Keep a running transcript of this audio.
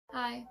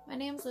Hi, my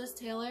name is Liz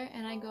Taylor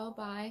and I go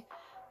by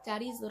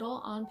Daddys0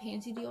 on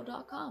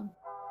Pantydeal.com.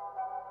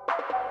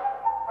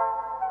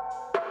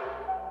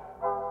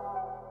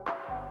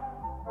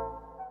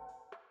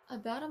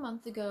 About a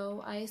month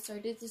ago, I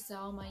started to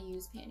sell my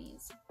used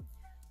panties.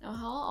 Now,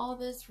 how all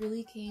this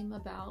really came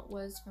about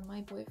was from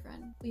my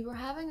boyfriend. We were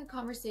having a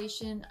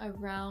conversation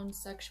around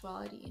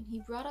sexuality, and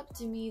he brought up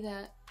to me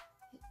that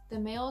the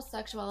male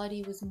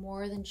sexuality was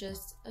more than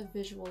just a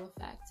visual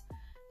effect.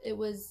 It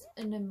was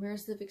an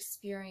immersive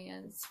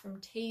experience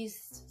from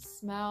taste,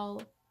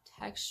 smell,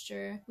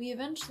 texture. We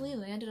eventually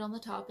landed on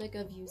the topic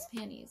of used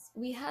panties.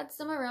 We had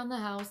some around the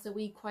house that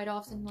we quite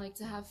often like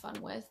to have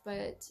fun with,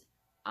 but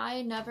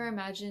I never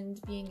imagined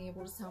being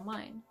able to sell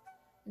mine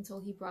until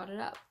he brought it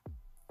up,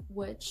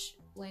 which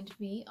landed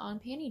me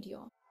on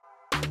Pantydeal.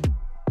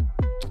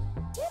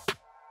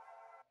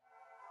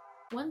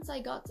 Once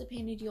I got to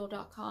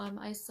pantydeal.com,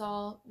 I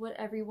saw what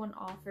everyone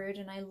offered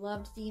and I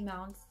loved the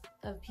amount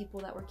of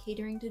people that were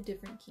catering to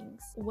different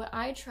kinks. What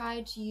I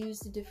tried to use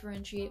to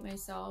differentiate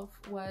myself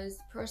was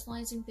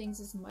personalizing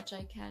things as much as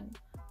I can.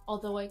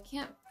 Although I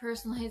can't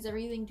personalize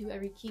everything to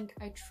every kink,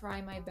 I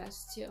try my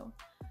best to.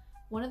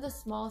 One of the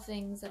small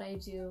things that I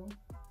do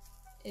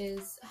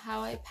is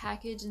how I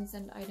package and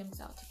send items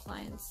out to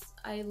clients.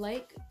 I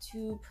like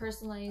to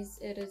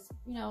personalize it as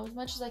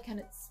much as I can.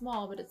 It's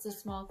small, but it's the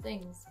small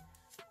things.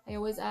 I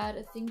always add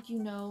a thank you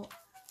note,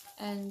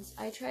 and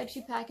I try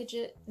to package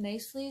it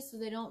nicely so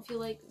they don't feel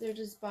like they're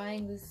just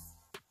buying this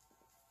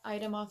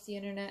item off the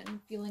internet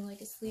and feeling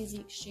like a sleazy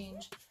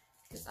exchange,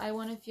 because I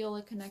want to feel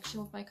a connection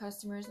with my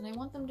customers and I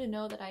want them to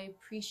know that I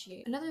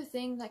appreciate. Another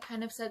thing that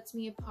kind of sets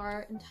me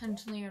apart,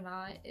 intentionally or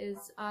not,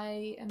 is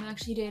I am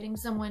actually dating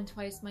someone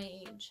twice my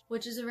age,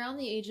 which is around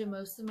the age of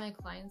most of my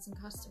clients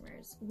and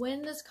customers.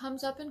 When this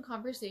comes up in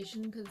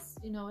conversation, because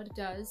it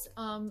does,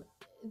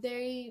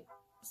 they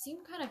seem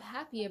kind of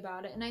happy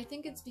about it, and I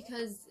think it's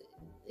because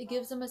it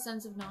gives them a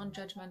sense of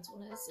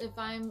non-judgmentalness. If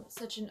I'm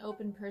such an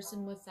open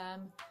person with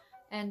them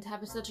and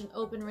have such an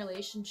open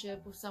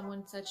relationship with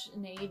someone such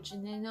an age,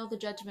 and they know the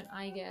judgment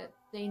I get,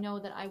 they know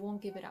that I won't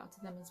give it out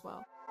to them as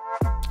well.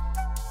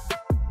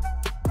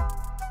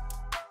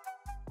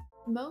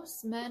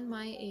 Most men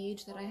my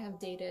age that I have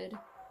dated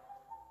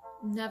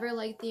never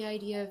liked the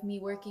idea of me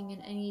working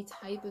in any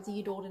type of the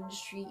adult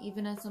industry,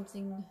 even as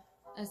something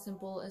as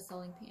simple as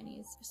selling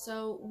panties.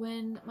 So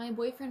when my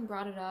boyfriend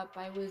brought it up,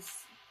 I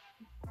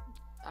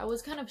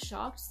was kind of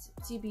shocked,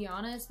 to be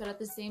honest, but at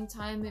the same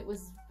time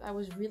I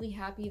was really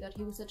happy that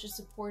he was such a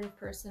supportive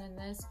person in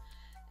this.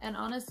 And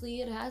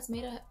honestly, it has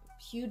made a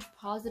huge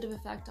positive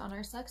effect on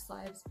our sex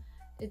lives.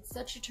 It's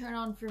such a turn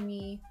on for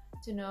me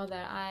to know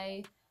that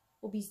I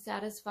will be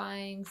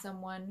satisfying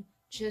someone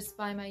just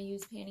by my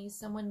used panties.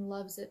 Someone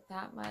loves it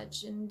that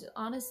much, and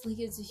honestly,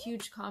 it's a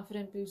huge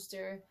confidence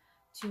booster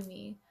to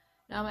me.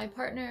 Now, my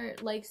partner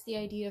likes the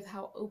idea of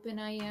how open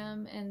I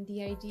am, and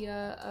the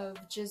idea of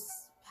just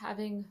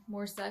having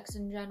more sex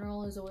in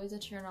general is always a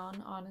turn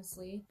on,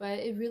 honestly. But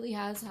it really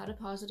has had a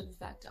positive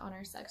effect on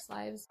our sex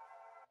lives.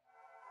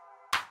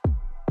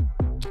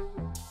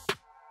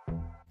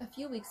 A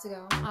few weeks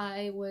ago,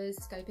 I was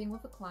Skyping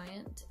with a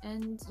client,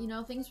 and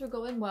things were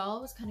going well.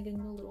 It was kind of getting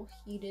a little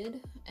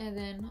heated, and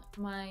then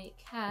my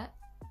cat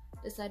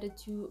decided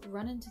to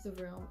run into the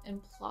room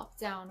and plop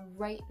down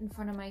right in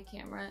front of my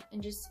camera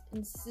and just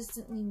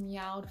insistently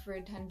meowed for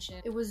attention.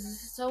 It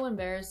was so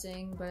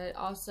embarrassing, but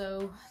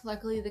also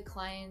luckily the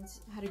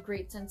client had a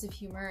great sense of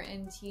humor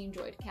and he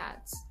enjoyed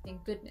cats,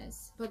 thank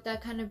goodness. But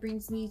that kind of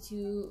brings me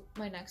to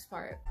my next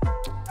part.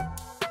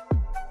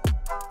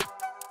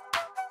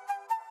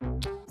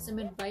 Some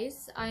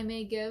advice I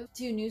may give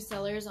to new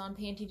sellers on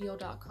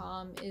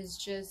pantydeal.com is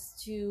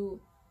just to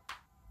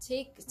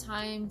take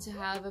time to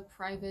have a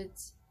private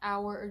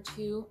hour or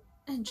two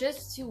and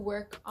just to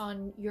work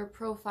on your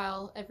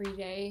profile every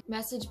day.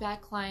 Message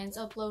back clients,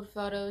 upload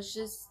photos,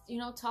 just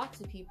talk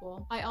to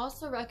people. I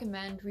also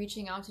recommend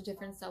reaching out to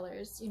different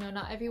sellers.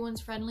 Not everyone's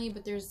friendly,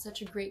 but there's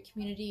such a great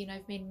community and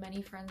I've made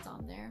many friends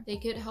on there. They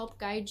could help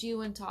guide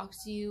you and talk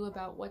to you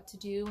about what to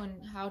do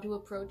and how to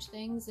approach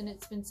things, and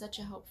it's been such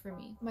a help for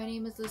me. My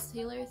name is Liz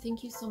Taylor.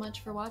 Thank you so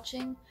much for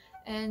watching,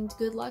 and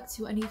good luck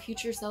to any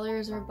future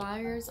sellers or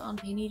buyers on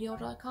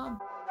pantydeal.com.